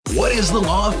What is the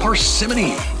law of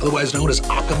parsimony, otherwise known as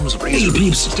Occam's razor? Hey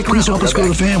peeps, please help us grow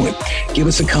the family. Give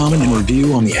us a comment and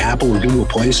review on the Apple or Google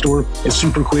Play Store. It's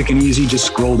super quick and easy. Just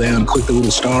scroll down, click the little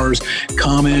stars,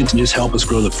 comment, and just help us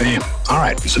grow the fam. All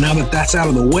right, so now that that's out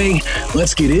of the way,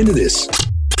 let's get into this.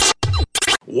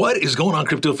 What is going on,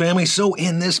 crypto family? So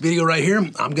in this video right here,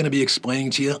 I'm going to be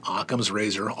explaining to you Occam's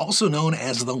razor, also known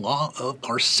as the law of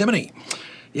parsimony.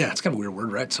 Yeah, it's kind of a weird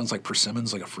word, right? Sounds like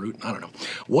persimmons, like a fruit. I don't know.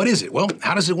 What is it? Well,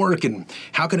 how does it work and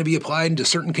how can it be applied to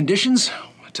certain conditions?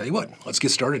 I'll tell you what, let's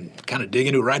get started and kind of dig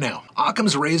into it right now.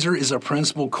 Occam's razor is a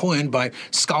principle coined by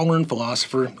scholar and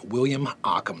philosopher William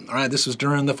Occam. All right, this was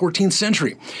during the 14th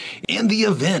century. In the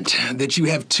event that you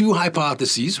have two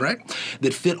hypotheses, right,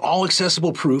 that fit all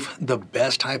accessible proof, the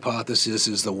best hypothesis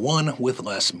is the one with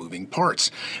less moving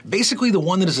parts. Basically, the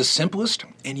one that is the simplest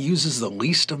and uses the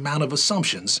least amount of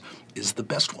assumptions is the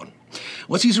best one.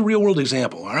 Let's use a real-world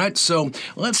example, all right? So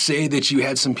let's say that you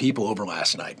had some people over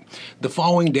last night. The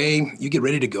following day, you get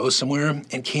ready to go somewhere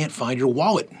and can't find your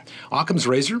wallet. Occam's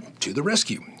razor to the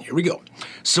rescue. Here we go.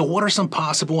 So what are some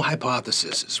possible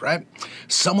hypotheses, right?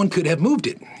 Someone could have moved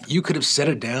it. You could have set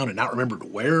it down and not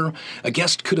remembered where. A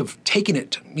guest could have taken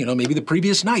it, maybe the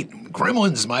previous night.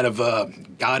 Gremlins might have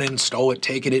got in, stole it,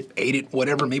 taken it, ate it,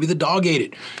 whatever. Maybe the dog ate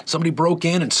it. Somebody broke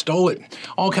in and stole it.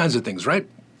 All kinds of things, right?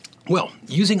 Well,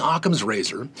 using Occam's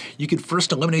razor, you could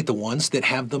first eliminate the ones that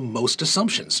have the most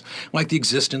assumptions, like the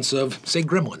existence of, say,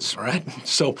 gremlins, all right?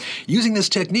 So using this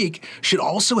technique should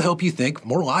also help you think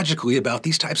more logically about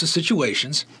these types of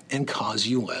situations and cause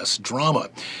you less drama.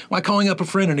 Like calling up a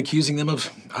friend and accusing them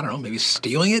of, maybe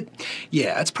stealing it?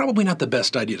 Yeah, it's probably not the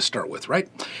best idea to start with, right?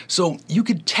 So you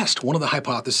could test one of the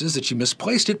hypotheses that you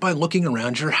misplaced it by looking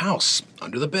around your house,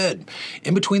 under the bed,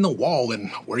 in between the wall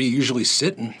and where you usually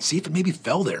sit, and see if it maybe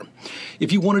fell there.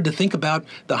 If you wanted to think about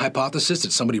the hypothesis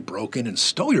that somebody broke in and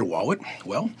stole your wallet,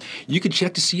 well, you could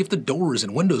check to see if the doors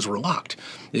and windows were locked.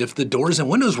 If the doors and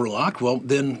windows were locked, well,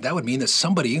 then that would mean that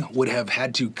somebody would have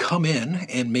had to come in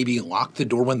and maybe lock the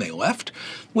door when they left,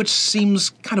 which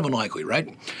seems kind of unlikely,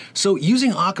 right? So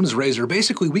using Occam's razor,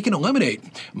 basically we can eliminate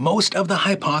most of the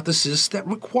hypothesis that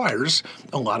requires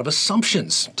a lot of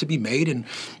assumptions to be made, and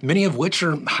many of which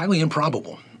are highly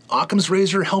improbable. Occam's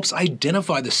razor helps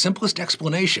identify the simplest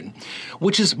explanation,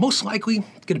 which is most likely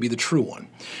going to be the true one.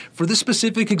 For this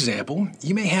specific example,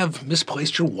 you may have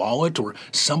misplaced your wallet or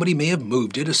somebody may have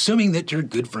moved it, assuming that your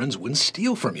good friends wouldn't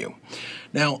steal from you.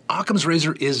 Now, Occam's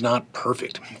razor is not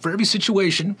perfect for every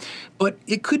situation, but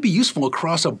it could be useful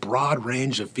across a broad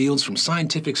range of fields, from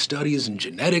scientific studies and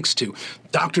genetics to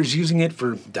doctors using it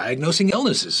for diagnosing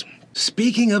illnesses.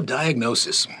 Speaking of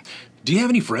diagnosis, do you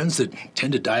have any friends that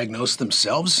tend to diagnose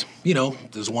themselves?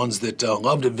 Those ones that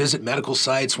love to visit medical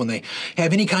sites when they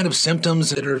have any kind of symptoms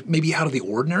that are maybe out of the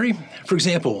ordinary. For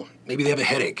example, maybe they have a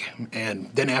headache, and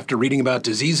then after reading about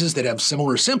diseases that have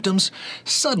similar symptoms,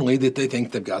 suddenly that they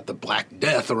think they've got the Black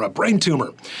Death or a brain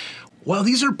tumor. While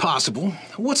these are possible,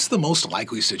 what's the most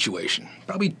likely situation?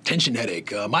 Probably tension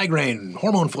headache, migraine,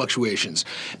 hormone fluctuations,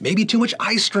 maybe too much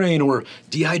eye strain or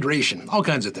dehydration, all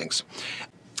kinds of things.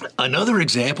 Another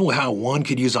example of how one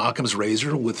could use Occam's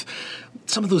razor with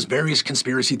some of those various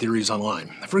conspiracy theories online.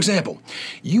 For example,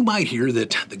 you might hear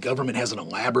that the government has an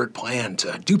elaborate plan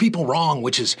to do people wrong,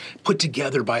 which is put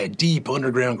together by a deep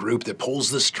underground group that pulls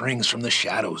the strings from the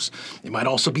shadows. It might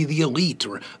also be the elite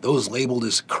or those labeled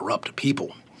as corrupt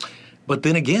people. But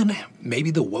then again,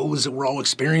 maybe the woes that we're all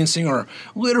experiencing are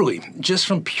literally just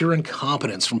from pure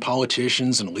incompetence from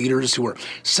politicians and leaders who are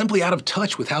simply out of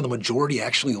touch with how the majority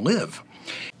actually live.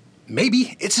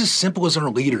 Maybe it's as simple as our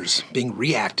leaders being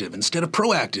reactive instead of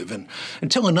proactive, and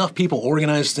until enough people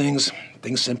organize things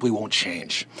simply won't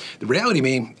change. The reality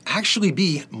may actually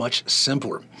be much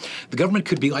simpler. The government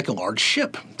could be like a large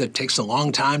ship that takes a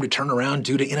long time to turn around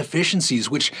due to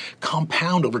inefficiencies which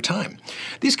compound over time.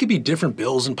 These could be different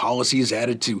bills and policies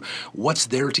added to what's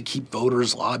there to keep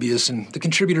voters, lobbyists, and the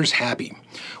contributors happy.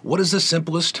 What is the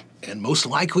simplest and most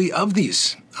likely of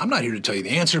these? I'm not here to tell you the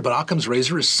answer, but Occam's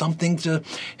razor is something to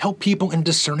help people in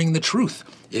discerning the truth.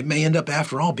 It may end up,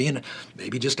 after all, being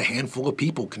maybe just a handful of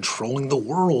people controlling the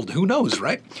world. Who knows,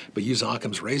 right? But use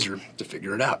Occam's razor to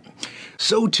figure it out.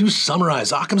 So to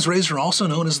summarize, Occam's razor, also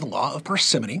known as the law of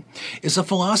parsimony, is a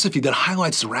philosophy that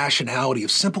highlights the rationality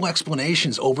of simple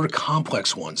explanations over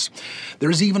complex ones.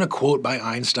 There's even a quote by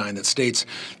Einstein that states,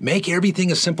 "Make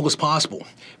everything as simple as possible,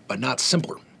 but not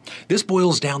simpler." This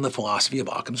boils down the philosophy of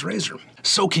Occam's razor.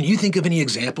 So can you think of any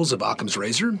examples of Occam's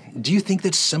razor? Do you think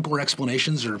that simpler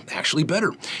explanations are actually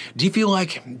better? Do you feel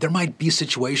like there might be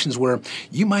situations where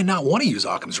you might not want to use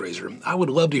Occam's razor? I would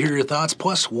love to hear your thoughts,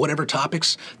 plus whatever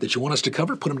topics that you want us to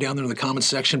cover, put them down there in the comments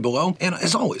section below. And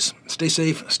as always, stay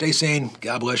safe, stay sane,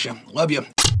 God bless you, love you.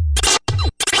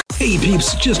 Hey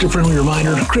peeps, just a friendly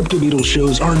reminder, Crypto Beatles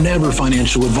shows are never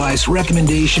financial advice,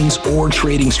 recommendations, or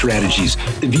trading strategies.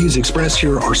 The views expressed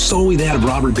here are solely that of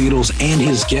Robert Beatles and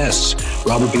his guests.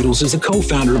 Robert Beatles is the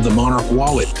co-founder of the Monarch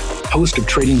Wallet, host of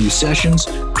TradingView Sessions,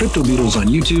 Crypto Beatles on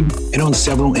YouTube, and on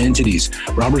several entities.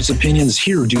 Robert's opinions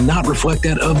here do not reflect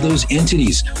that of those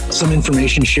entities. Some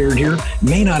information shared here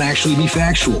may not actually be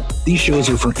factual. These shows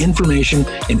are for information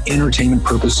and entertainment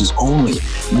purposes only.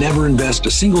 Never invest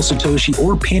a single Satoshi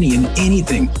or penny in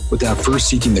anything without first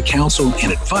seeking the counsel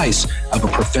and advice of a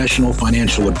professional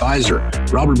financial advisor.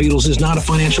 Robert Beatles is not a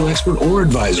financial expert or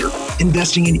advisor.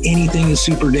 Investing in anything is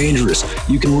super dangerous.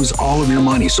 You can lose all of your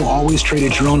money, so always trade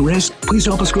at your own risk. Please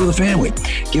help us grow the family.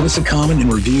 Give us a comment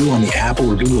and review on the Apple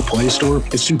or Google Play Store.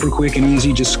 It's super quick and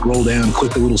easy. Just scroll down,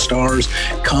 click the little stars,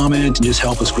 comment, and just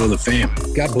help us grow the fam.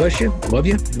 God bless you, love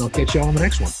you, and I'll catch you all on the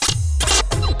next one.